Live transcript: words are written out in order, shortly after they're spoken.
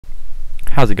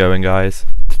How's it going, guys?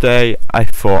 Today I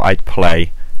thought I'd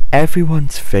play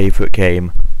everyone's favourite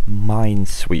game,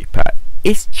 Minesweeper.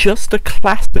 It's just a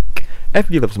classic.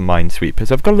 Everybody loves Minesweeper.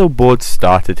 So I've got a little board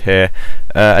started here.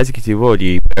 As you can see, we're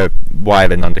already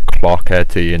whiling on the clock here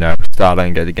to, start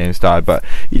and get the game started. But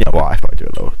you know what? I thought I'd do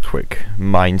a little quick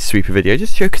Minesweeper video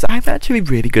just to show, because I'm actually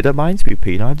really good at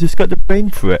Minesweeper. I've just got the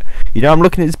brain for it. I'm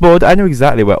looking at this board. I know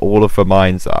exactly where all of the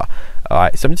mines are.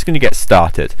 Alright, so I'm just going to get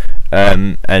started.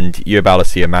 And you're about to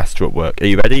see a master at work. Are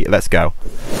you ready? Let's go.